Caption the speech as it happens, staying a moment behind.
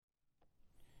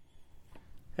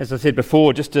As I said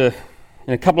before, in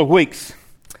a couple of weeks,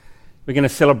 we're going to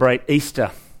celebrate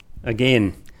Easter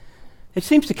again. It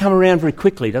seems to come around very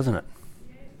quickly, doesn't it?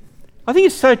 I think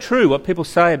it's so true what people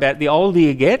say about the older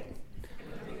you get,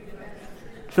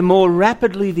 the more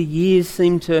rapidly the years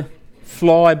seem to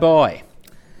fly by.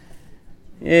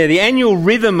 Yeah, the annual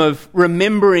rhythm of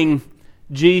remembering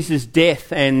Jesus'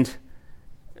 death and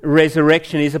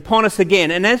resurrection is upon us again.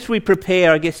 And as we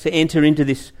prepare, I guess, to enter into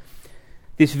this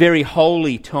very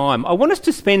holy time, I want us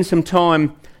to spend some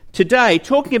time today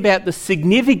talking about the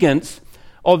significance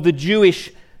of the Jewish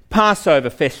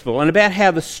Passover festival and about how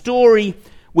the story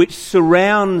which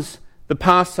surrounds the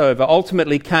Passover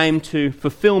ultimately came to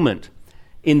fulfillment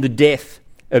in the death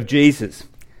of Jesus.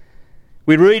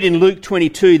 We read in Luke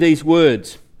 22 these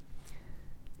words: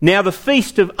 "Now the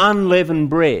feast of unleavened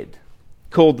bread,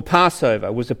 called the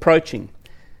Passover, was approaching,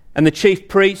 and the chief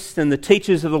priests and the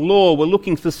teachers of the law were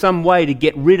looking for some way to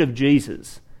get rid of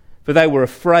Jesus, for they were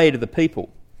afraid of the people.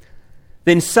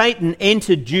 Then Satan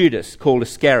entered Judas, called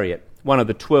Iscariot, one of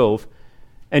the 12,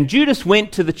 and Judas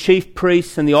went to the chief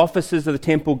priests and the officers of the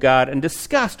temple guard and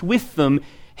discussed with them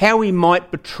how he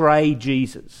might betray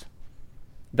Jesus.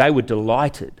 They were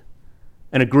delighted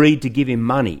and agreed to give him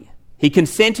money. He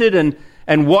consented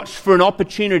and watched for an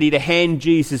opportunity to hand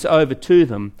Jesus over to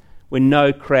them when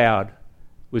no crowd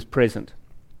was present."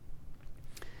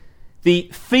 The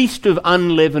Feast of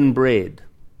Unleavened Bread,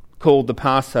 called the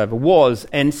Passover, was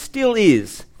and still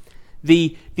is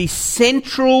the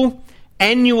central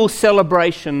annual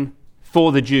celebration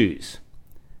for the Jews.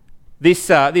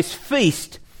 This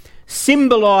feast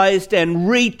symbolised and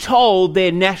retold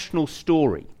their national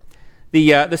story.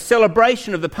 The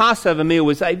celebration of the Passover meal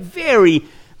was a very,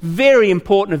 very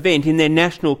important event in their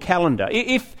national calendar.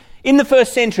 If in the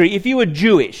first century, if you were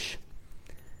Jewish,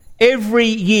 every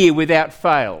year without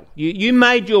fail, you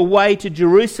made your way to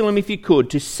Jerusalem if you could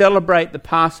to celebrate the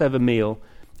Passover meal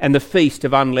and the Feast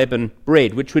of Unleavened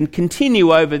Bread, which would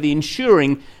continue over the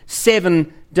ensuing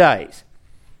 7 days.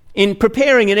 In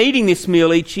preparing and eating this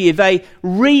meal each year, they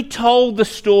retold the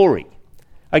story,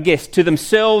 I guess, to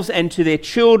themselves and to their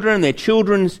children, their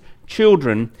children's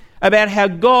children, about how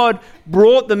God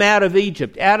brought them out of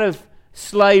Egypt, out of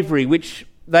slavery, which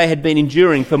they had been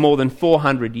enduring for more than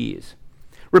 400 years.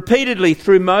 Repeatedly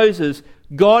through Moses,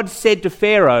 God said to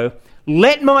Pharaoh,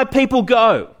 "Let my people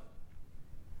go."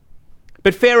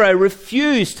 But Pharaoh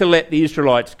refused to let the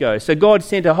Israelites go, so God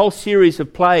sent a whole series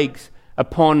of plagues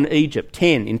upon Egypt,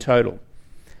 10 in total.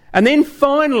 And then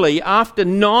finally, after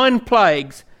 9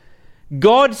 plagues,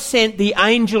 God sent the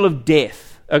angel of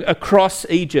death across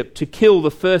Egypt to kill the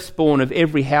firstborn of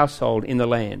every household in the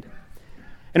land.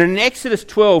 And in Exodus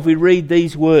 12, we read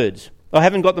these words. I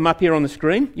haven't got them up here on the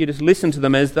screen. You just listen to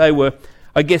them as they were,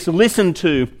 I guess, listened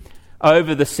to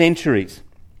over the centuries.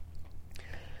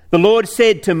 "The Lord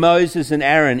said to Moses and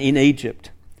Aaron in Egypt,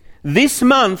 'This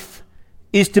month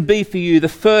is to be for you the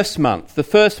first month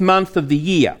of the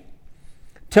year.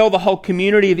 Tell the whole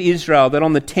community of Israel that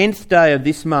on the 10th day of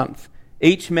this month,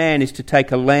 each man is to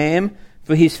take a lamb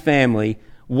for his family,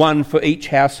 one for each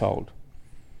household.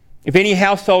 If any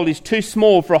household is too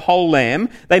small for a whole lamb,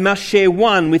 they must share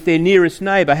one with their nearest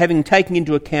neighbour, having taken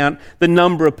into account the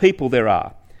number of people there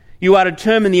are. You are to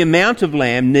determine the amount of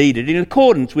lamb needed in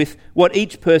accordance with what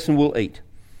each person will eat.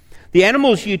 The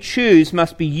animals you choose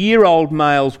must be year-old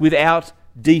males without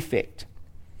defect,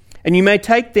 and you may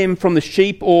take them from the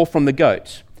sheep or from the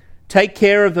goats. Take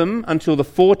care of them until the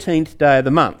 14th day of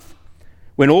the month,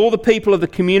 when all the people of the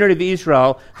community of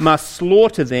Israel must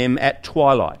slaughter them at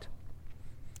twilight.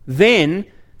 Then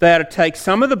they are to take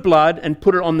some of the blood and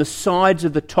put it on the sides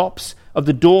of the tops of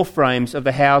the door frames of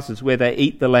the houses where they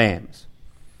eat the lambs.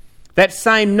 That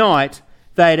same night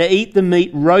they are to eat the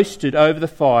meat roasted over the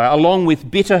fire, along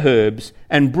with bitter herbs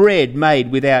and bread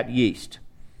made without yeast.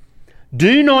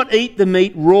 Do not eat the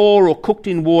meat raw or cooked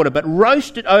in water, but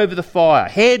roast it over the fire,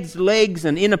 heads, legs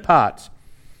and inner parts.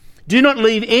 Do not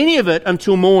leave any of it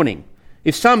until morning.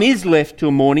 If some is left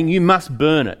till morning, you must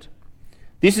burn it.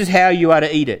 This is how you are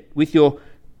to eat it, with your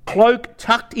cloak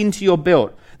tucked into your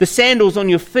belt, the sandals on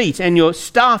your feet and your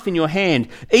staff in your hand.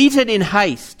 Eat it in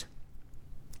haste.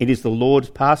 It is the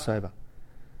Lord's Passover.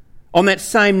 On that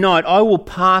same night I will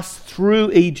pass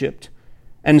through Egypt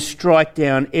and strike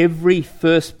down every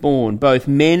firstborn, both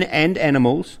men and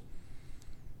animals,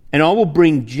 and I will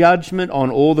bring judgment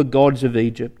on all the gods of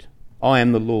Egypt. I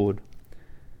am the Lord.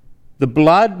 The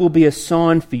blood will be a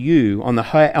sign for you on the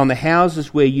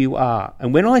houses where you are,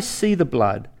 and when I see the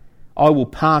blood, I will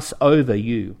pass over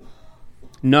you.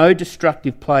 No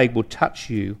destructive plague will touch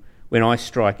you when I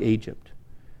strike Egypt.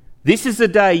 This is the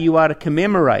day you are to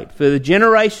commemorate. For the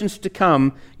generations to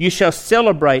come, you shall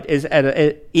celebrate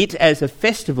it as a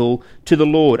festival to the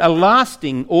Lord, a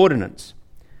lasting ordinance.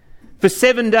 For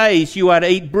 7 days you are to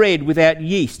eat bread without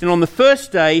yeast, and on the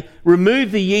first day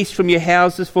remove the yeast from your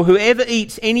houses, for whoever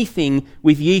eats anything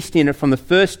with yeast in it from the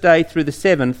first day through the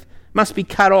 7th must be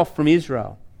cut off from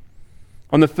Israel.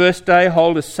 On the first day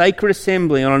hold a sacred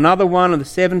assembly. On another one on the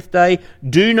 7th day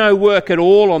do no work at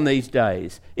all on these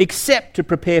days, except to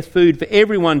prepare food for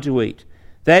everyone to eat.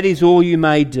 That is all you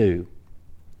may do.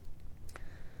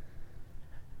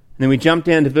 And then we jump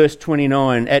down to verse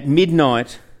 29. At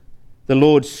midnight the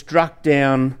Lord struck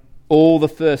down all the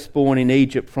firstborn in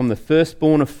Egypt, from the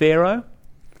firstborn of Pharaoh,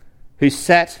 who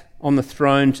sat on the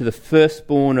throne, to the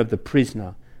firstborn of the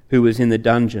prisoner who was in the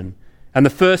dungeon, and the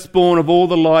firstborn of all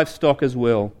the livestock as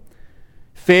well.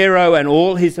 Pharaoh and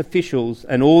all his officials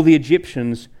and all the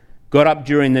Egyptians got up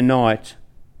during the night,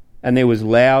 and there was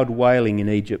loud wailing in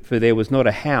Egypt, for there was not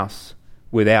a house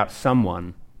without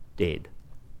someone dead.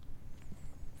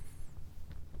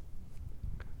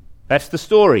 That's the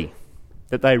story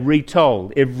that they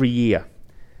retold every year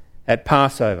at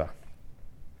Passover.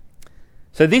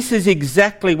 So this is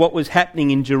exactly what was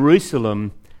happening in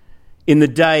Jerusalem in the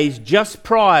days just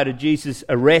prior to Jesus'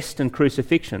 arrest and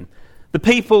crucifixion. The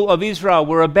people of Israel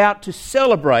were about to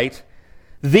celebrate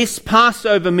this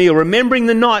Passover meal, remembering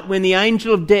the night when the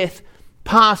angel of death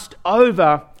passed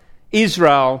over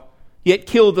Israel, yet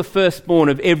killed the firstborn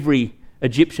of every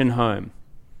Egyptian home.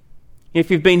 If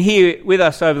you've been here with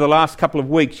us over the last couple of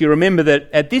weeks, you remember that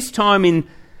at this time in,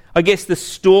 the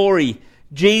story,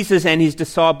 Jesus and his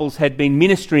disciples had been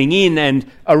ministering in and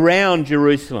around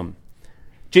Jerusalem.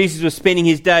 Jesus was spending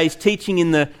his days teaching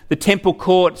in the temple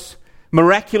courts,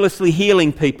 miraculously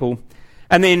healing people,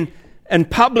 and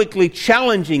publicly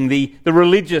challenging the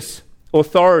religious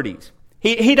authorities.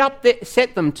 He'd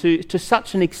upset them to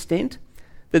such an extent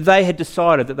that they had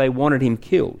decided that they wanted him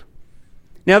killed.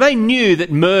 Now, they knew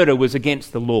that murder was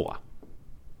against the law.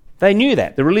 They knew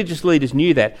that. The religious leaders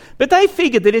knew that. But they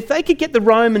figured that if they could get the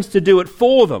Romans to do it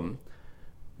for them,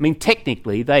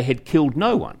 technically they had killed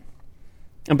no one.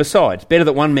 And besides, better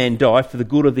that one man die for the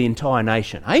good of the entire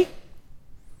nation, eh?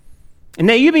 And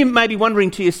now you may be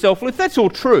wondering to yourself, well, if that's all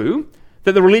true,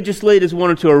 that the religious leaders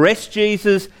wanted to arrest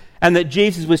Jesus and that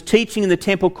Jesus was teaching in the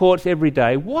temple courts every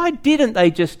day, why didn't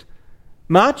they just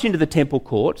march into the temple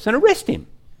courts and arrest him?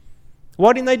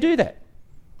 Why didn't they do that?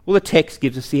 Well, the text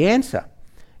gives us the answer.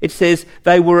 It says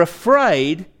they were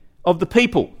afraid of the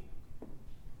people.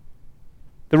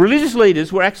 The religious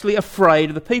leaders were actually afraid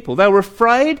of the people. They were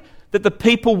afraid that the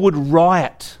people would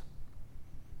riot.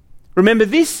 Remember,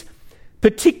 this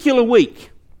particular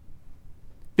week,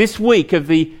 this week of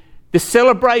the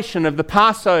celebration of the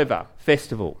Passover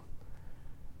festival,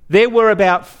 there were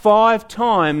about 5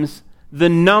 times the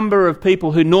number of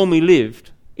people who normally lived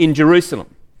in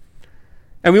Jerusalem.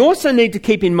 And we also need to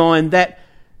keep in mind that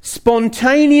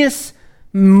spontaneous,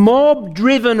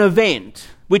 mob-driven event,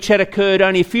 which had occurred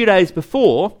only a few days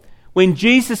before, when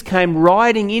Jesus came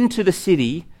riding into the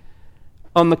city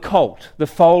on the colt, the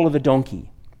foal of a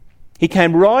donkey. He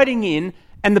came riding in,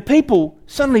 and the people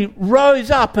suddenly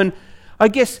rose up and,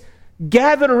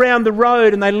 gathered around the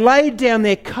road, and they laid down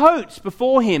their coats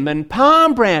before him and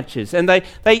palm branches, and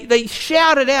they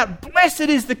shouted out, "Blessed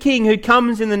is the King who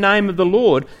comes in the name of the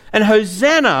Lord, and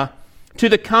Hosanna to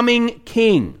the coming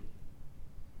King."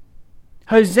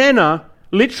 Hosanna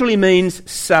literally means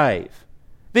save.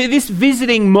 This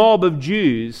visiting mob of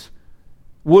Jews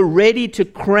were ready to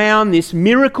crown this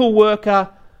miracle worker,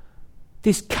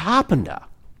 this carpenter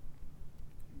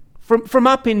from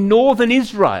up in northern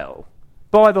Israel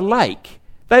by the lake.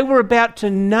 They were about to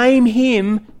name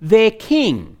him their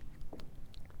king,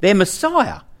 their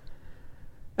Messiah.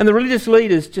 And the religious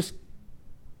leaders just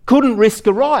couldn't risk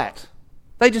a riot.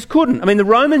 They just couldn't. The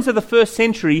Romans of the first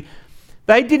century,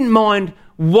 they didn't mind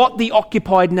what the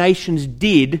occupied nations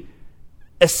did,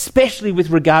 especially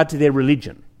with regard to their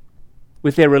religion,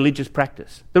 with their religious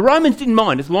practice. The Romans didn't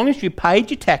mind as long as you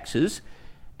paid your taxes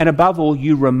and, above all,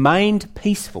 you remained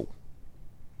peaceful.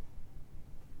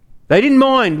 They didn't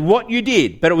mind what you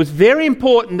did, but it was very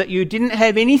important that you didn't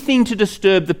have anything to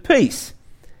disturb the peace.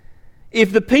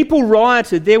 If the people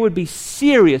rioted, there would be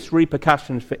serious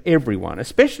repercussions for everyone,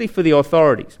 especially for the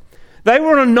authorities. They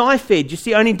were on a knife edge. You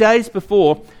see, only days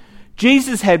before,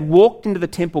 Jesus had walked into the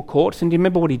temple courts, and do you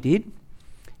remember what he did?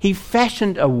 He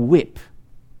fashioned a whip,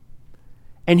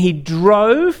 and he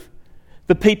drove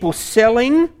the people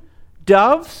selling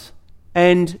doves.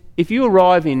 And if you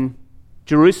arrive in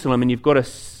Jerusalem and you've got to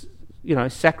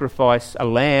sacrifice a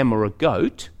lamb or a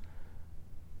goat,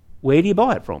 where do you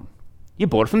buy it from? You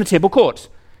bought it from the temple courts.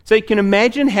 So you can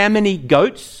imagine how many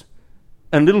goats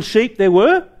and little sheep there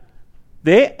were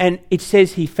there. And it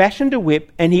says he fashioned a whip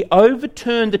and he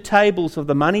overturned the tables of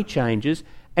the money changers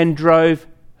and drove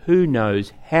who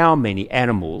knows how many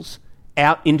animals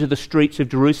out into the streets of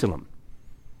Jerusalem.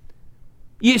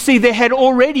 You see, there had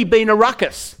already been a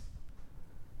ruckus.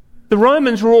 The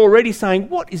Romans were already saying,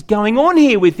 what is going on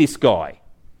here with this guy?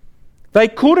 They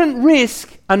couldn't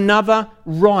risk another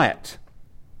riot.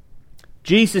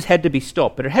 Jesus had to be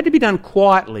stopped, but it had to be done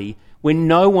quietly when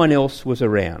no one else was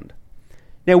around.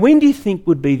 Now, when do you think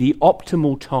would be the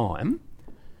optimal time?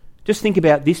 Just think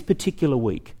about this particular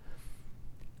week.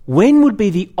 When would be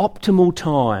the optimal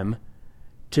time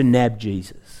to nab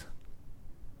Jesus?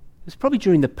 It was probably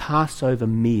during the Passover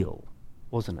meal,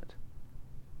 wasn't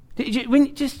it?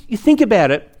 When you think about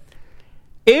it,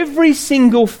 every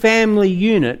single family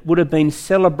unit would have been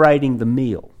celebrating the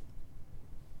meal.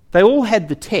 They all had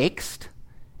the text,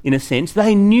 in a sense.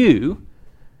 They knew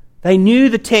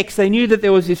the text. They knew that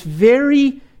there was this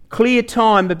very clear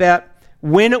time about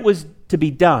when it was to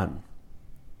be done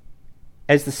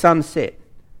as the sun set,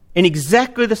 in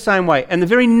exactly the same way. And the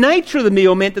very nature of the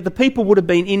meal meant that the people would have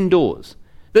been indoors.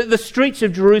 The streets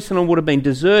of Jerusalem would have been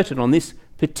deserted on this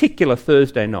particular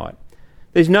Thursday night.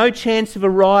 There's no chance of a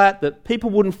riot, that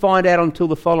people wouldn't find out until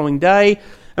the following day,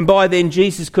 and by then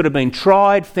Jesus could have been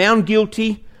tried, found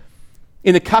guilty,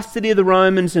 in the custody of the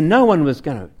Romans, and no one was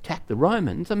going to attack the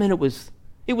Romans. I mean, it was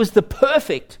the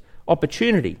perfect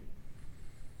opportunity.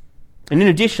 And in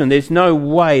addition, there's no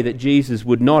way that Jesus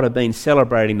would not have been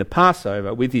celebrating the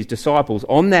Passover with his disciples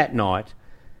on that night,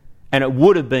 and it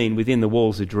would have been within the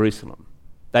walls of Jerusalem.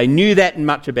 They knew that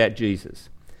much about Jesus.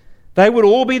 They would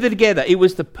all be there together. It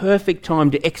was the perfect time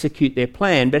to execute their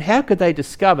plan, but how could they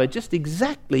discover just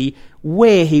exactly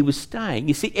where he was staying?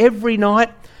 You see, every night,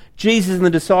 Jesus and the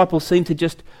disciples seemed to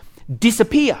just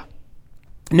disappear.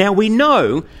 Now we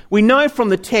know from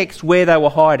the text where they were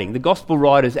hiding. The gospel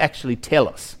writers actually tell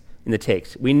us in the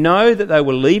text. We know that they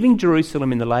were leaving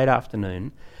Jerusalem in the late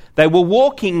afternoon. They were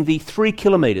walking the 3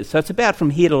 kilometres, so it's about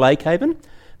from here to Lakehaven.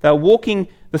 They were walking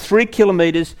the 3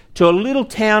 kilometres to a little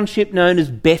township known as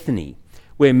Bethany,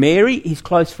 where Mary, his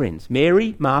close friends,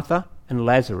 Mary, Martha and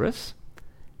Lazarus,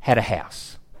 had a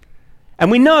house.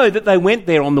 And we know that they went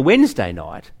there on the Wednesday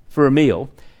night for a meal.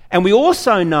 And we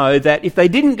also know that if they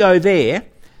didn't go there,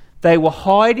 they were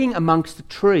hiding amongst the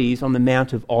trees on the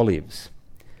Mount of Olives,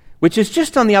 which is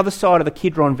just on the other side of the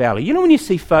Kidron Valley. You know when you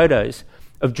see photos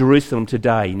of Jerusalem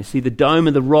today, and you see the Dome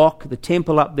of the Rock, the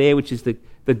temple up there, which is the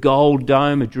gold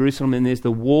dome of Jerusalem, and there's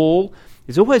the wall.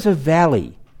 There's always a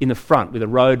valley in the front with a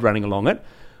road running along it.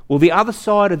 Well, the other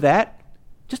side of that,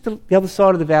 just the other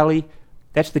side of the valley,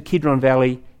 that's the Kidron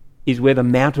Valley, is where the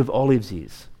Mount of Olives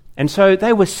is. And so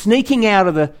they were sneaking out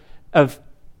of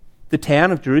the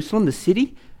town of Jerusalem, the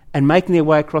city, and making their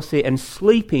way across there and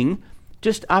sleeping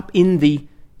just up in the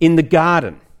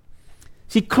garden.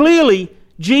 See, clearly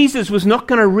Jesus was not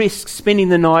going to risk spending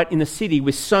the night in the city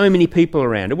with so many people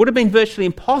around. It would have been virtually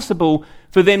impossible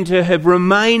for them to have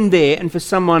remained there and for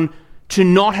someone to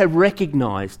not have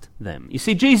recognised them. You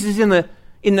see, Jesus is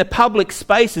in the public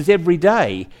spaces every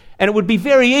day, and it would be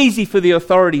very easy for the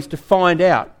authorities to find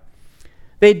out.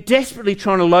 They're desperately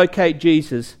trying to locate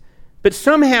Jesus, but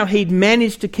somehow he'd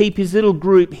managed to keep his little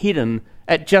group hidden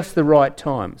at just the right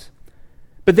times.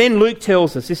 But then Luke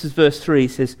tells us, this is verse 3, he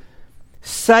says,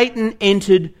 Satan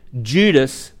entered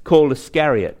Judas, called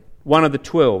Iscariot, one of the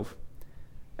 12.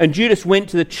 And Judas went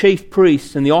to the chief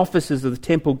priests and the officers of the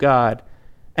temple guard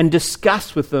and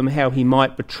discussed with them how he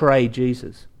might betray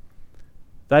Jesus.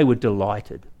 They were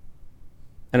delighted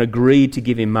and agreed to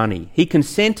give him money. He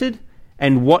consented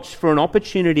and watched for an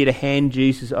opportunity to hand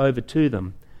Jesus over to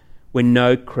them when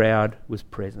no crowd was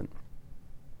present.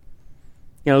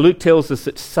 You know, Luke tells us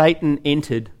that Satan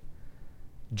entered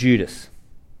Judas.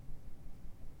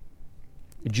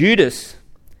 Jesus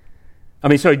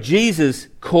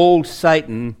called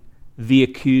Satan the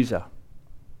accuser.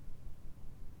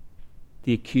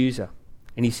 The accuser.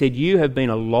 And he said, you have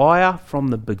been a liar from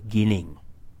the beginning.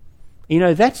 You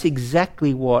know, that's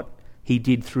exactly what he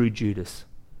did through Judas.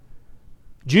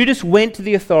 Judas went to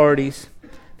the authorities,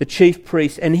 the chief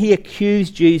priests, and he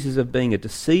accused Jesus of being a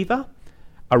deceiver,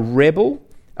 a rebel,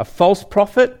 a false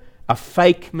prophet, a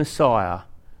fake Messiah.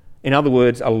 In other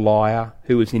words, a liar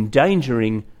who was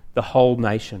endangering the whole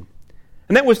nation.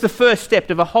 And that was the first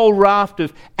step of a whole raft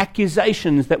of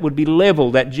accusations that would be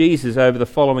levelled at Jesus over the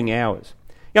following hours.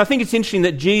 Now, I think it's interesting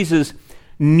that Jesus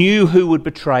knew who would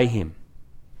betray him.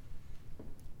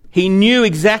 He knew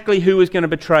exactly who was going to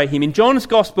betray him. In John's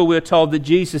Gospel, we're told that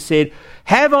Jesus said,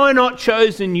 have I not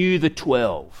chosen you the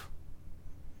 12?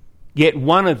 Yet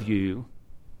one of you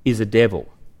is a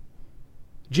devil.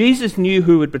 Jesus knew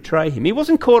who would betray him. He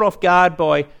wasn't caught off guard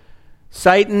by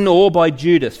Satan or by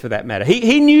Judas, for that matter.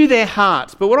 He knew their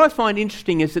hearts. But what I find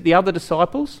interesting is that the other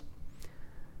disciples,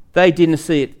 they didn't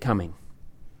see it coming.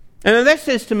 And that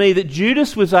says to me that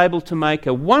Judas was able to make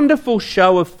a wonderful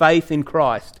show of faith in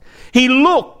Christ. He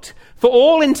looked, for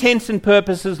all intents and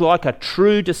purposes, like a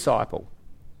true disciple.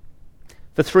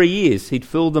 For 3 years, he'd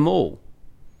fooled them all.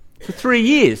 For 3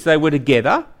 years, they were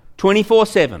together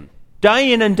 24/7.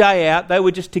 Day in and day out, they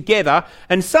were just together,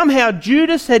 and somehow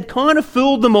Judas had kind of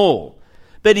fooled them all.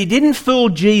 But he didn't fool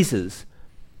Jesus.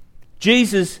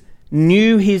 Jesus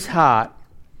knew his heart.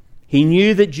 He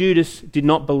knew that Judas did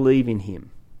not believe in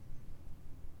him.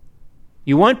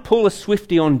 You won't pull a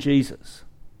Swiftie on Jesus.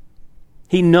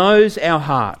 He knows our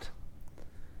heart.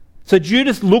 So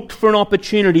Judas looked for an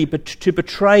opportunity to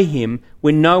betray him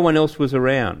when no one else was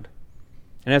around.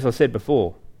 And as I said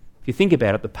before, if you think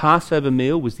about it, the Passover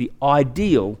meal was the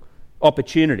ideal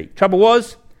opportunity. Trouble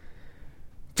was,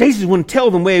 Jesus wouldn't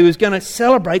tell them where he was going to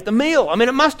celebrate the meal. I mean,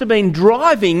 it must have been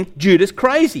driving Judas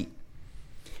crazy.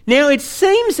 Now, it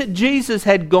seems that Jesus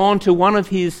had gone to one of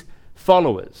his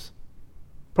followers,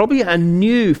 probably a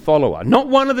new follower, not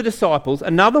one of the disciples,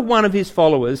 another one of his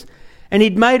followers, and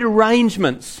he'd made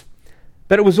arrangements,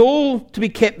 but it was all to be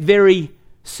kept very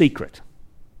secret.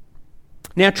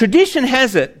 Now, tradition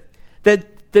has it that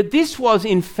this was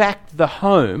in fact the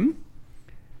home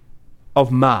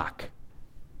of Mark.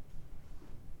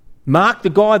 Mark, the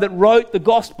guy that wrote the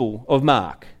Gospel of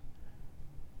Mark,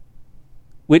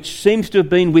 which seems to have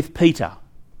been with Peter.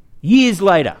 Years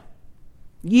and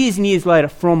years later,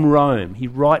 from Rome, he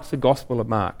writes the Gospel of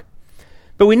Mark.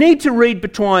 But we need to read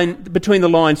between the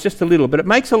lines just a little, but it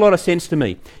makes a lot of sense to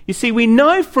me. You see, we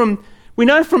know from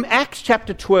Acts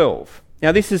chapter 12,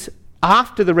 now this is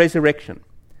after the resurrection,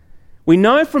 we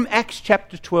know from Acts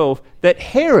chapter 12 that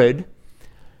Herod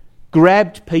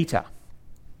grabbed Peter.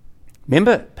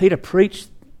 Remember, Peter preached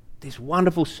this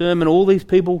wonderful sermon. All these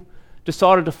people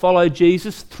decided to follow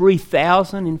Jesus,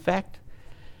 3,000 in fact.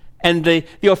 And the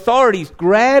authorities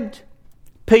grabbed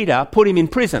Peter, put him in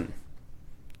prison.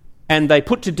 And they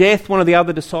put to death one of the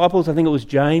other disciples, I think it was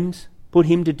James, put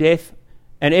him to death.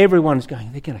 And everyone's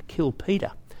going, they're going to kill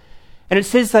Peter. And it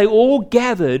says they all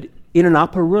gathered in an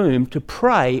upper room to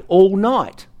pray all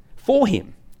night for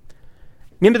him.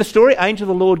 Remember the story? Angel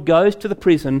of the Lord goes to the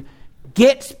prison,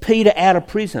 gets Peter out of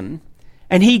prison,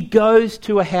 and he goes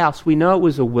to a house. We know it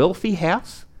was a wealthy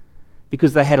house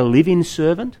because they had a live-in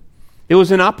servant. There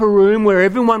was an upper room where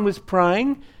everyone was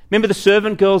praying. Remember the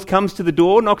servant girl comes to the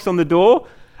door, knocks on the door,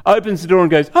 opens the door and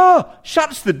goes,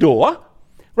 shuts the door,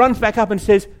 runs back up and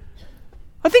says,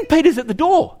 I think Peter's at the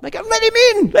door. They go, let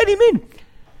him in.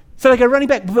 So they go running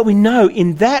back. But we know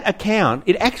in that account,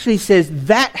 it actually says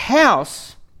that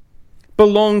house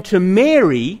belonged to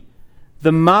Mary,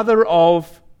 the mother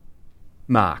of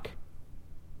Mark.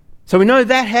 So we know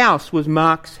that house was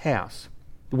Mark's house,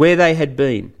 where they had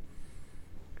been.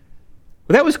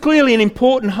 Well, that was clearly an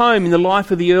important home in the life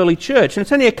of the early church. And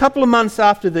it's only a couple of months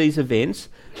after these events,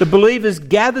 the believers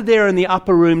gathered there in the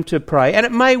upper room to pray. And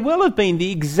it may well have been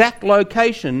the exact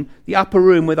location, the upper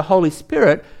room, where the Holy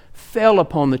Spirit fell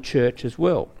upon the church as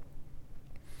well.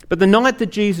 But the night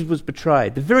that Jesus was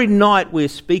betrayed, the very night we're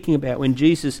speaking about when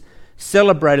Jesus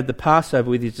celebrated the Passover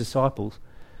with his disciples,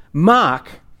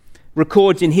 Mark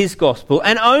records in his gospel,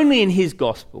 and only in his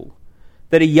gospel,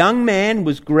 that a young man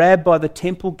was grabbed by the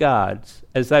temple guards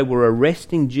as they were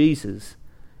arresting Jesus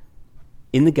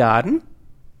in the garden,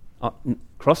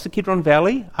 across the Kidron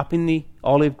Valley, up in the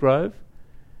olive grove.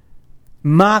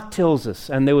 Mark tells us,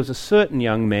 and there was a certain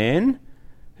young man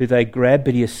who they grabbed,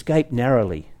 but he escaped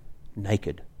narrowly,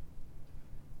 naked.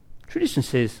 Tradition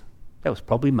says that was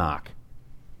probably Mark.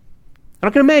 And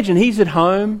I can imagine he's at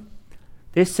home,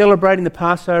 they're celebrating the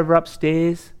Passover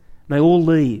upstairs, and they all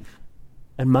leave.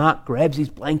 And Mark grabs his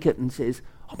blanket and says,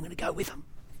 I'm going to go with them.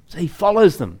 So he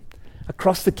follows them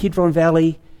across the Kidron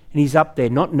Valley, and he's up there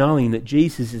not knowing that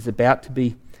Jesus is about to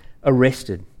be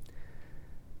arrested.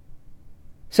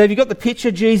 So have you got the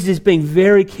picture? Jesus is being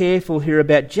very careful here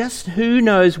about just who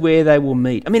knows where they will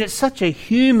meet. I mean, it's such a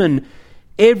human,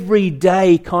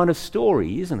 everyday kind of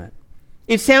story, isn't it?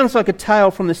 It sounds like a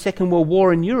tale from the Second World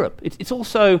War in Europe. It's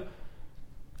also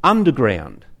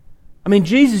underground. I mean,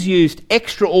 Jesus used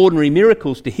extraordinary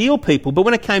miracles to heal people, but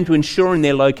when it came to ensuring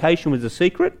their location was a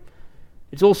secret,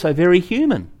 it's also very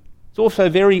human. It's also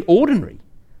very ordinary.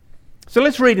 So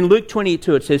let's read in Luke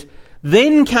 22. It says,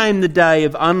 Then came the day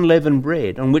of unleavened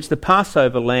bread, on which the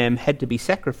Passover lamb had to be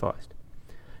sacrificed.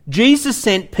 Jesus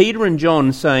sent Peter and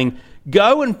John, saying,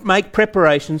 Go and make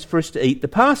preparations for us to eat the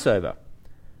Passover.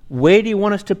 Where do you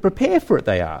want us to prepare for it,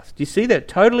 they asked. You see that?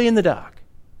 Totally in the dark.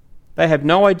 They have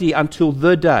no idea until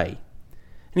the day.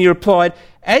 And he replied,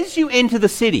 as you enter the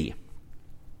city,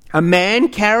 a man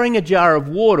carrying a jar of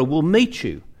water will meet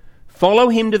you. Follow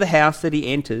him to the house that he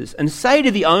enters and say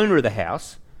to the owner of the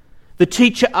house, the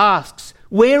teacher asks,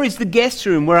 where is the guest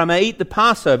room where I may eat the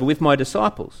Passover with my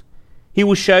disciples? He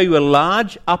will show you a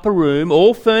large upper room,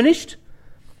 all furnished.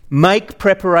 Make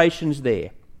preparations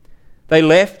there. They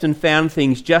left and found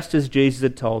things just as Jesus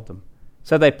had told them.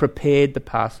 So they prepared the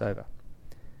Passover.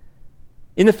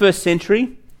 In the first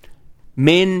century,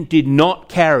 men did not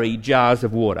carry jars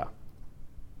of water.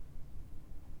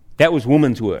 That was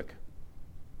woman's work.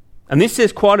 And this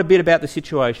says quite a bit about the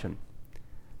situation.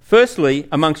 Firstly,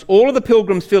 amongst all of the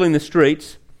pilgrims filling the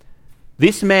streets,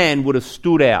 this man would have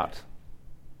stood out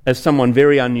as someone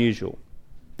very unusual.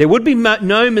 There would be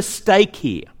no mistake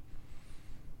here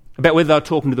about whether they were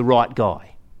talking to the right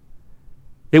guy.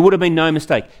 There would have been no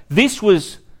mistake. This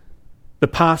was the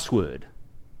password.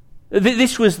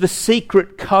 This was the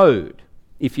secret code,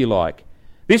 if you like.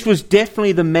 This was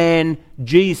definitely the man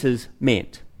Jesus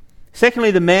meant. Secondly,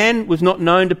 the man was not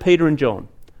known to Peter and John.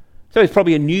 So he's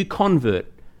probably a new convert.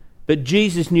 But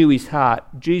Jesus knew his heart.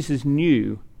 Jesus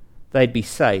knew they'd be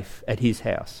safe at his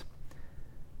house.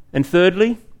 And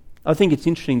thirdly, I think it's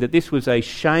interesting that this was a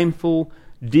shameful,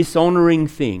 dishonouring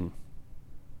thing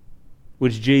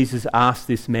which Jesus asked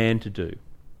this man to do,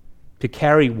 to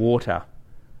carry water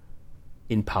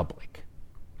in public.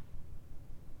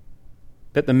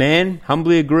 But the man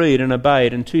humbly agreed and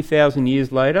obeyed, and 2,000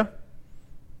 years later,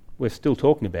 we're still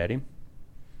talking about him.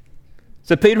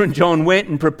 So Peter and John went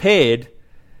and prepared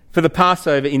for the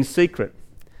Passover in secret.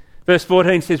 Verse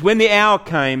 14 says, when the hour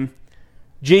came,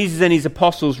 Jesus and his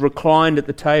apostles reclined at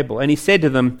the table, and he said to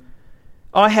them,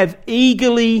 I have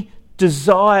eagerly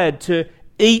desired to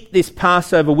eat this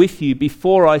Passover with you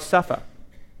before I suffer.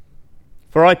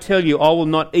 For I tell you, I will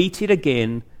not eat it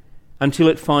again until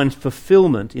it finds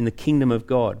fulfillment in the kingdom of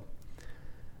God.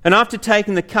 And after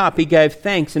taking the cup, he gave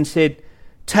thanks and said,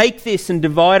 take this and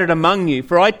divide it among you,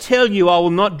 for I tell you, I will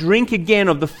not drink again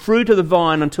of the fruit of the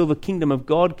vine until the kingdom of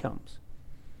God comes.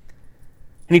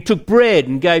 And he took bread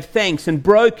and gave thanks and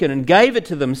broke it and gave it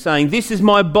to them, saying, this is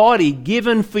my body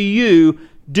given for you.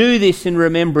 Do this in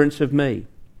remembrance of me.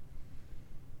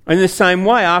 And in the same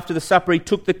way, after the supper, he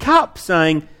took the cup,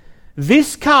 saying,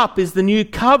 this cup is the new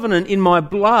covenant in my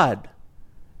blood,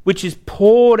 which is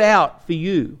poured out for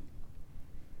you.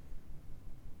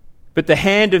 But the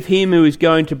hand of him who is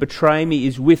going to betray me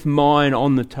is with mine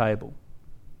on the table.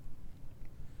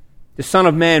 The Son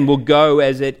of Man will go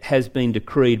as it has been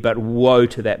decreed, but woe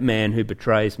to that man who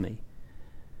betrays me. And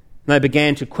they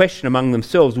began to question among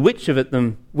themselves which of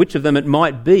them it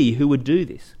might be who would do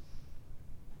this.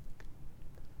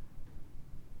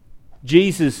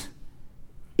 Jesus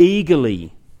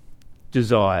eagerly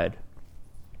desired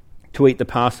to eat the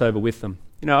Passover with them.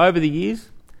 You know, over the years,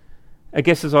 I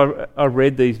guess as I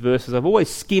read these verses, I've always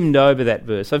skimmed over that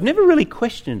verse. I've never really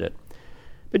questioned it.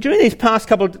 But during these past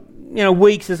couple of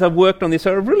weeks as I've worked on this,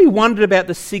 I've really wondered about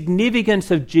the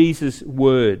significance of Jesus'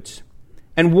 words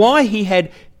and why he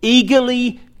had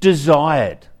eagerly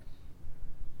desired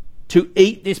to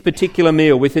eat this particular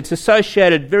meal with its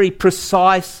associated very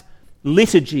precise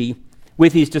liturgy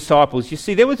with his disciples. You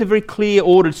see, there was a very clear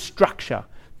ordered structure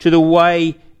to the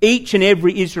way each and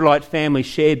every Israelite family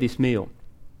shared this meal.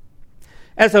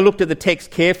 As I looked at the text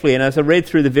carefully and as I read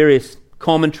through the various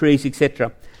commentaries,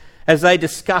 etc., as they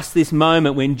discussed this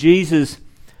moment when Jesus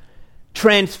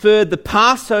transferred the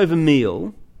Passover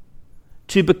meal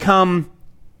to become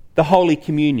the Holy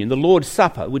Communion, the Lord's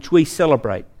Supper, which we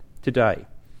celebrate today,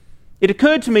 it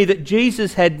occurred to me that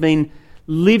Jesus had been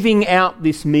living out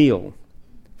this meal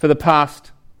for the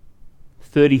past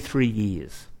 33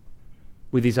 years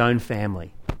with his own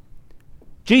family.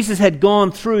 Jesus had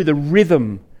gone through the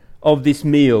rhythm of this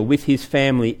meal with his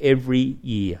family every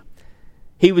year.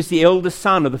 He was the eldest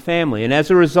son of the family, and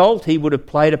as a result, he would have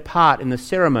played a part in the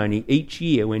ceremony each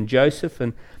year when Joseph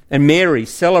and Mary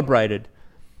celebrated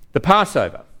the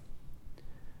Passover.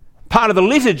 Part of the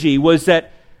liturgy was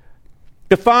that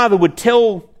the father would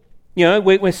tell,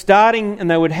 we're starting,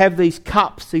 and they would have these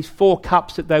cups, these 4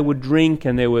 cups that they would drink,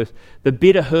 and there was the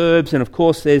bitter herbs, and of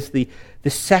course there's the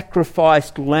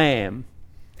sacrificed lamb.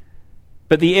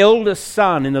 But the eldest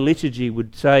son in the liturgy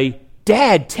would say,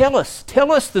 Dad, tell us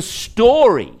the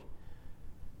story.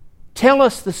 Tell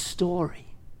us the story.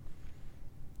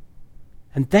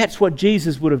 And that's what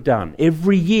Jesus would have done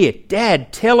every year.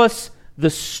 Dad, tell us the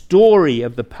story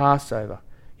of the Passover.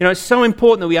 It's so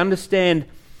important that we understand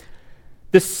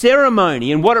the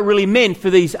ceremony and what it really meant for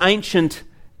these ancient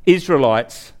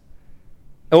Israelites.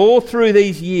 all through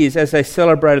these years as they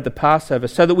celebrated the Passover,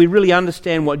 so that we really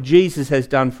understand what Jesus has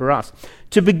done for us.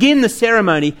 To begin the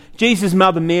ceremony, Jesus'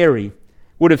 mother Mary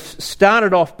would have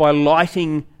started off by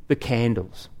lighting the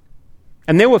candles.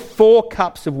 And there were 4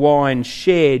 cups of wine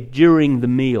shared during the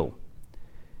meal.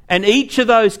 And each of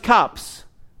those cups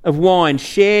of wine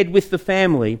shared with the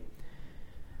family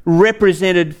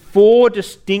represented 4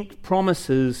 distinct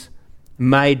promises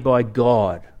made by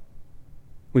God.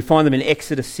 We find them in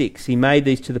Exodus 6. He made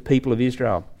these to the people of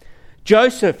Israel.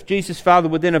 Joseph, Jesus' father,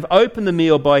 would then have opened the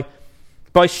meal by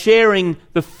sharing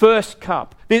the first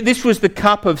cup. This was the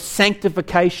cup of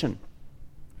sanctification.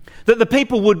 That the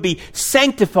people would be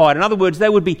sanctified. In other words, they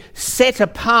would be set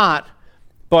apart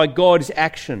by God's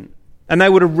action. And they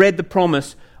would have read the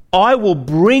promise, I will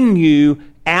bring you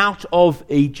out of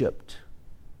Egypt,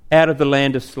 out of the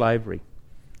land of slavery.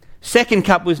 Second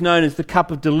cup was known as the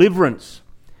cup of deliverance.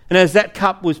 And as that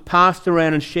cup was passed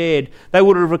around and shared, they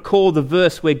would have recalled the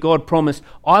verse where God promised,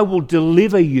 I will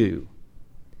deliver you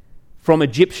from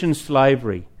Egyptian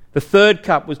slavery. The third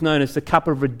cup was known as the cup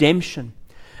of redemption.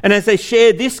 And as they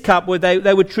shared this cup,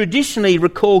 they would traditionally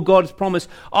recall God's promise,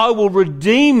 I will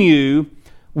redeem you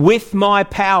with my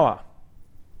power.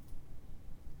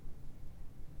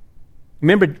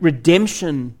 Remember,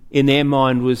 redemption in their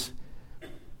mind was,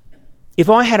 if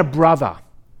I had a brother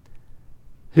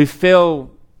who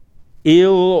fell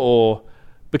ill or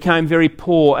became very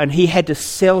poor and he had to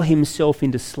sell himself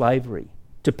into slavery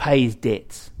to pay his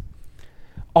debts,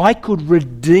 I could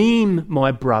redeem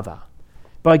my brother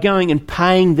by going and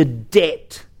paying the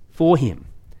debt for him.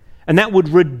 And that would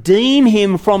redeem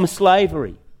him from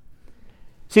slavery.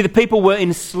 See, the people were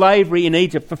in slavery in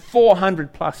Egypt for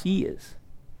 400 plus years.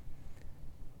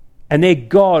 And their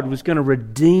God was going to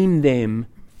redeem them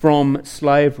from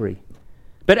slavery.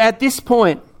 But at this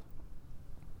point,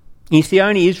 you see,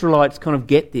 only Israelites kind of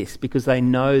get this because they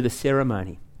know the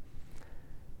ceremony.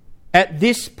 At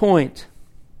this point,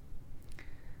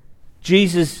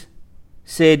 Jesus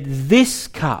said, this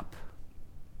cup,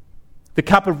 the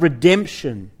cup of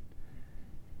redemption,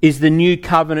 is the new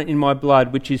covenant in my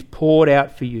blood, which is poured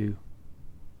out for you.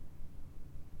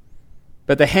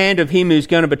 But the hand of him who's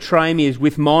going to betray me is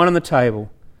with mine on the table.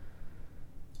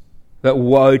 But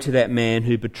woe to that man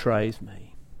who betrays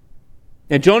me.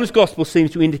 Now, John's Gospel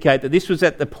seems to indicate that this was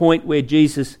at the point where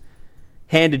Jesus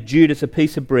handed Judas a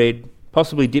piece of bread,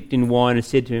 possibly dipped in wine, and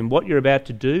said to him, what you're about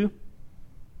to do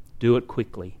it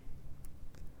quickly.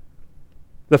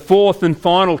 The fourth and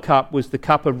final cup was the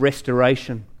cup of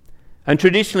restoration. And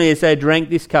traditionally, as they drank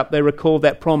this cup, they recalled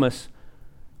that promise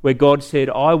where God said,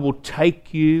 I will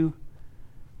take you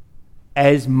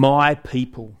as my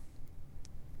people.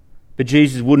 But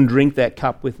Jesus wouldn't drink that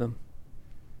cup with them.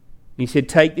 He said,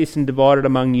 take this and divide it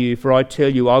among you, for I tell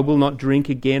you, I will not drink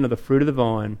again of the fruit of the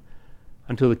vine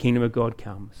until the kingdom of God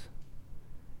comes.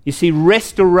 You see,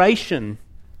 restoration,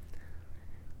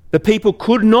 the people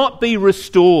could not be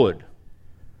restored.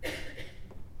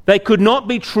 They could not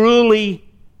be truly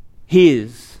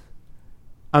his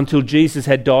until Jesus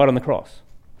had died on the cross.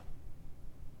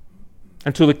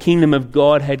 Until the kingdom of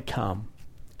God had come.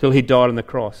 Until he died on the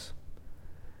cross.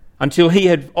 Until he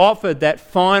had offered that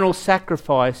final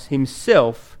sacrifice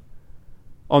himself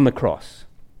on the cross.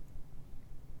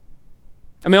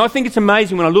 I mean, I think it's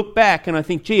amazing when I look back and I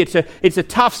think, gee, it's a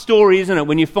tough story, isn't it,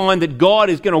 when you find that God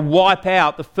is going to wipe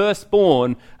out the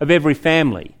firstborn of every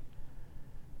family.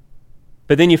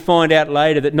 But then you find out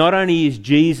later that not only is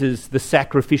Jesus the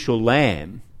sacrificial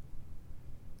lamb,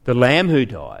 the lamb who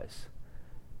dies,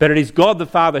 but it is God the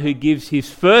Father who gives his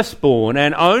firstborn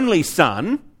and only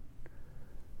Son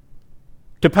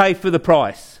to pay for the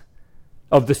price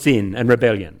of the sin and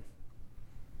rebellion.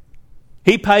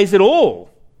 He pays it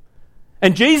all.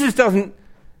 And Jesus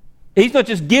he's not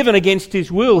just given against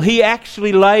his will, he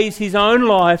actually lays his own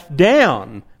life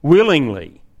down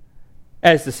willingly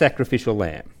as the sacrificial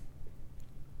lamb.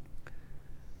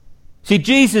 See,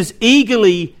 Jesus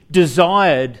eagerly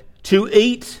desired to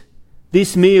eat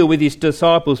this meal with his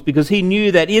disciples because he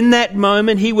knew that in that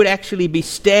moment he would actually be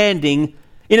standing,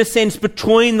 in a sense,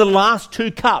 between the last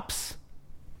two cups,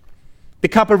 the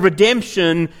cup of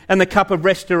redemption and the cup of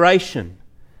restoration.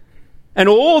 And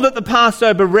all that the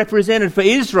Passover represented for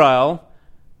Israel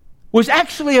was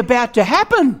actually about to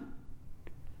happen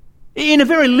in a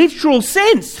very literal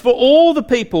sense for all the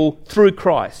people through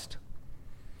Christ.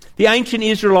 The ancient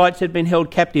Israelites had been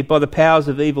held captive by the powers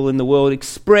of evil in the world,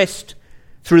 expressed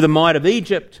through the might of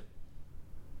Egypt.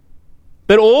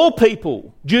 But all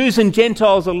people, Jews and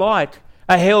Gentiles alike,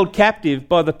 are held captive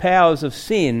by the powers of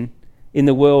sin in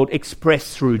the world,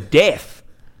 expressed through death.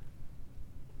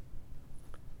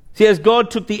 See, as God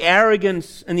took the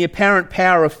arrogance and the apparent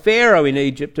power of Pharaoh in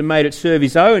Egypt and made it serve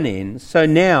his own ends, so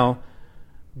now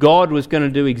God was going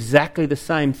to do exactly the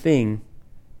same thing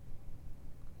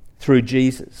through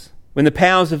Jesus. When the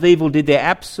powers of evil did their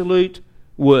absolute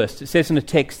worst, it says in the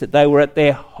text that they were at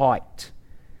their height,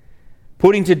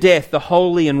 putting to death the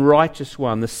holy and righteous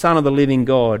one, the Son of the living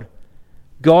God.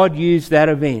 God used that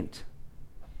event,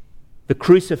 the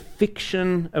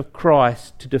crucifixion of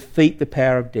Christ, to defeat the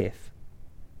power of death.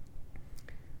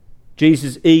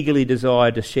 Jesus eagerly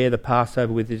desired to share the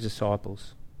Passover with his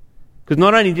disciples, because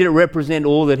not only did it represent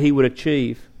all that he would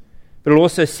achieve, but it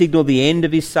also signalled the end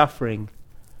of his suffering,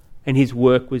 and his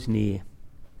work was near.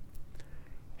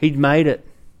 He'd made it.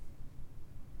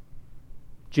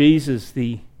 Jesus,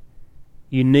 the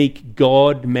unique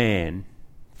God-man,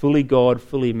 fully God,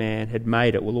 fully man, had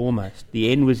made it. Well, almost.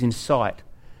 The end was in sight.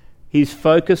 His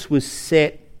focus was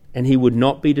set, and he would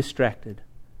not be distracted.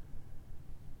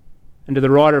 And to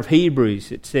the writer of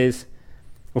Hebrews, it says,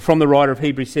 or from the writer of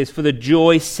Hebrews, it says, for the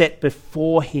joy set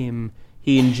before him,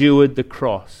 he endured the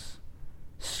cross,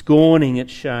 scorning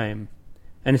its shame,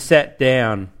 and sat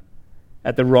down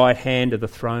at the right hand of the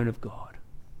throne of God.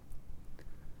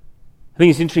 I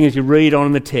think it's interesting as you read on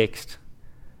in the text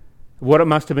what it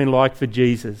must have been like for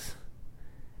Jesus.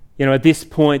 You know, at this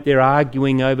point they're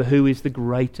arguing over who is the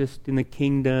greatest in the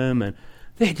kingdom, and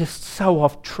they're just so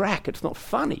off track, it's not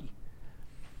funny.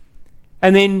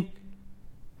 And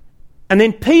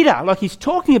then Peter, like he's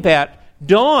talking about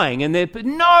dying, and they're,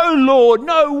 no, Lord,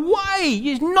 no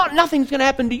way, nothing's going to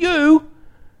happen to you.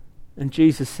 And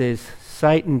Jesus says,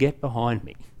 Satan, get behind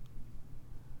me.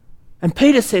 And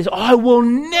Peter says, I will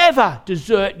never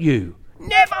desert you.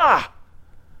 Never.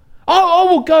 I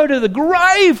will go to the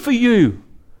grave for you.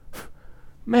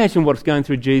 Imagine what's going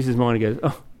through Jesus' mind. He goes,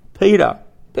 oh, Peter,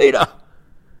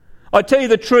 I tell you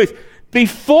the truth.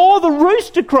 Before the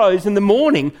rooster crows in the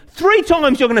morning, 3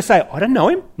 times you're going to say, I don't know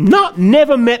him. No,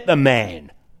 never met the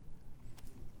man.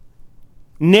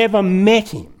 Never met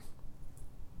him.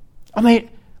 I mean,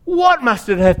 what must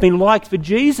it have been like for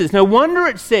Jesus? No wonder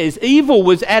it says evil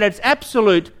was at its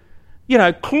absolute,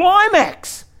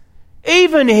 climax.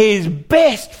 Even his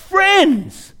best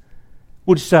friends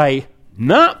would say,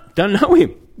 no, don't know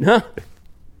him. No.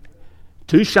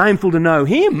 Too shameful to know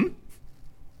him.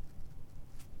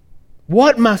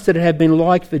 What must it have been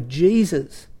like for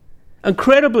Jesus?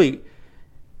 Incredibly,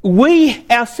 we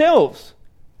ourselves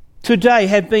today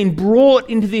have been brought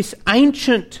into this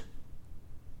ancient,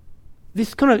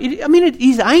 it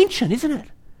is ancient, isn't it?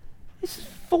 This is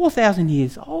 4,000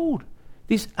 years old,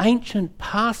 this ancient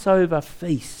Passover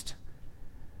feast.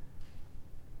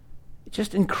 It's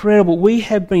just incredible. We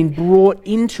have been brought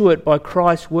into it by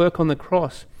Christ's work on the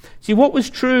cross. See, what was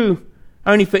true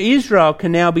only for Israel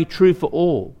can now be true for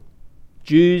all,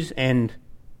 Jews and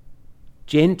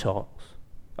Gentiles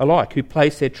alike, who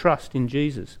place their trust in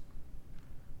Jesus.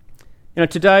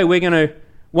 Today we're going to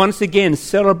once again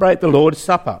celebrate the Lord's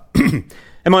Supper.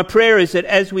 And my prayer is that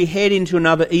as we head into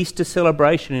another Easter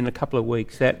celebration in a couple of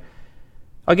weeks, that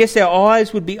I guess our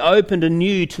eyes would be opened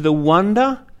anew to the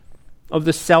wonder of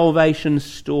the salvation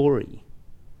story,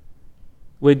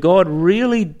 where God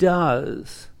really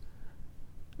does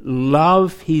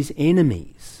love his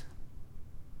enemies.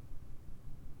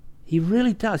 He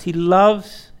really does. He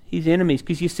loves his enemies,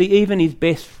 because you see, even his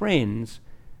best friends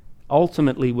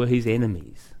ultimately were his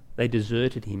enemies. They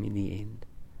deserted him in the end.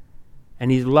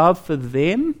 And his love for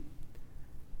them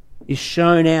is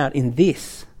shown out in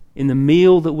this, in the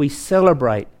meal that we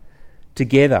celebrate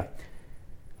together.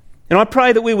 And I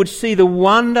pray that we would see the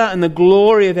wonder and the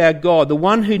glory of our God, the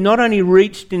one who not only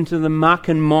reached into the muck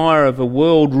and mire of a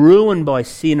world ruined by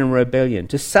sin and rebellion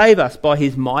to save us by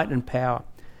his might and power,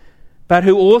 but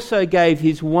who also gave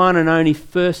his one and only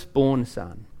firstborn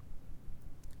Son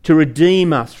to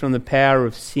redeem us from the power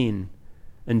of sin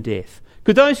and death.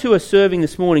 Could those who are serving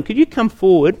this morning, could you come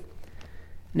forward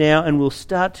now, and we'll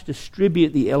start to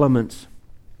distribute the elements.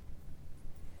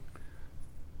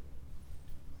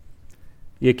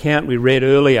 The account we read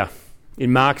earlier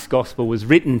in Mark's Gospel was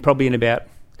written probably in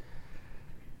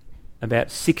about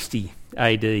 60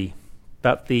 AD.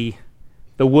 But the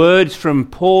words from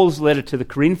Paul's letter to the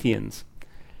Corinthians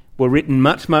were written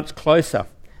much, much closer.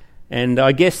 And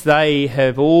I guess they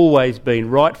have always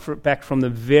been, back from the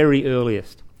very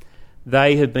earliest,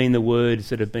 they have been the words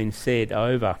that have been said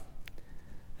over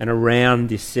and around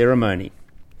this ceremony. It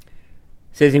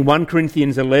says in 1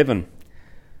 Corinthians 11,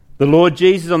 the Lord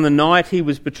Jesus, on the night he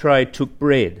was betrayed, took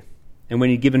bread, and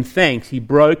when he'd given thanks, he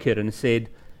broke it and said,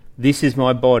 "This is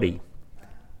my body,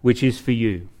 which is for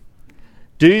you.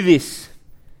 Do this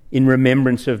in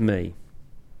remembrance of me."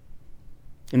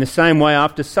 In the same way,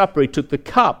 after supper, he took the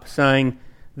cup, saying,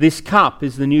 "This cup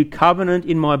is the new covenant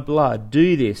in my blood.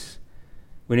 Do this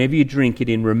whenever you drink it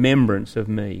in remembrance of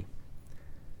me.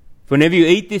 For whenever you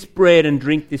eat this bread and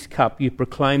drink this cup, you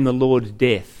proclaim the Lord's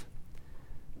death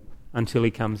until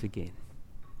he comes again."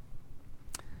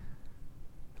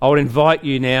 I would invite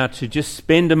you now to just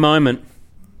spend a moment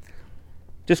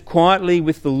just quietly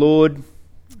with the Lord.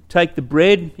 Take the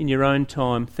bread in your own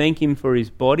time. Thank him for his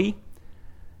body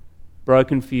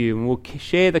broken for you. And we'll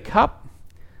share the cup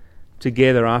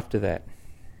together after that.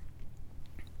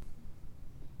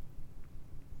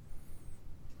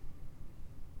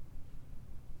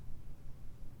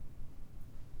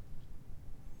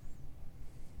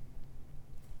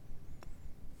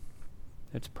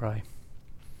 Let's pray.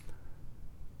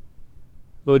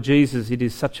 Lord Jesus, it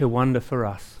is such a wonder for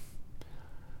us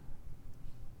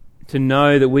to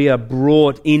know that we are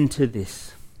brought into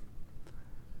this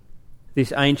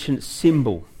ancient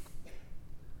symbol.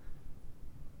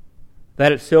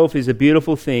 That itself is a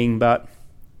beautiful thing, but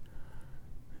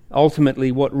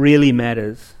ultimately what really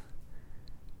matters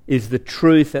is the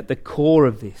truth at the core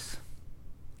of this.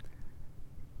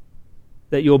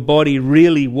 That your body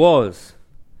really was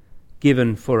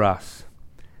given for us.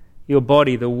 Your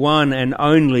body, the one and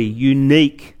only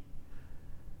unique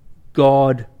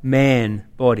God-man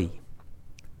body.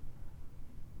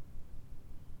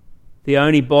 The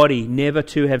only body never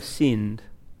to have sinned,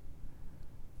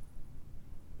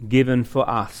 given for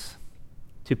us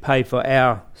to pay for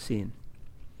our sin.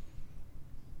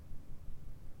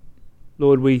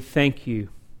 Lord, we thank you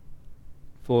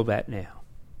for that now.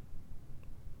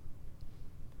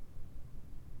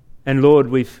 And Lord,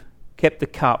 we've kept the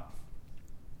cup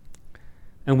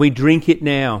and we drink it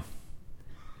now,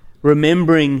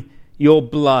 remembering your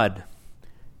blood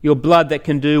that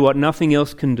can do what nothing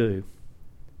else can do.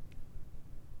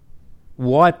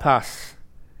 Wipe us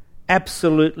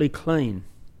absolutely clean.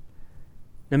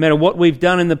 No matter what we've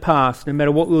done in the past, no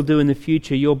matter what we'll do in the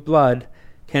future, your blood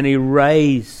can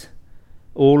erase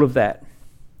all of that.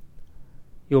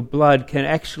 Your blood can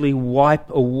actually wipe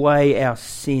away our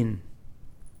sin.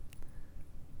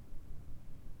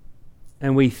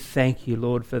 And we thank you,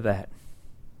 Lord, for that.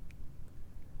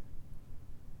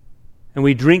 And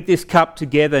we drink this cup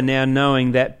together now,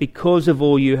 knowing that because of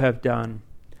all you have done,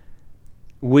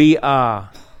 we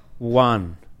are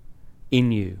one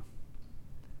in you.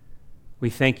 We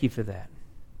thank you for that.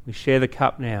 We share the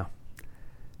cup now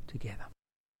together.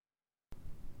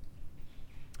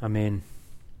 Amen.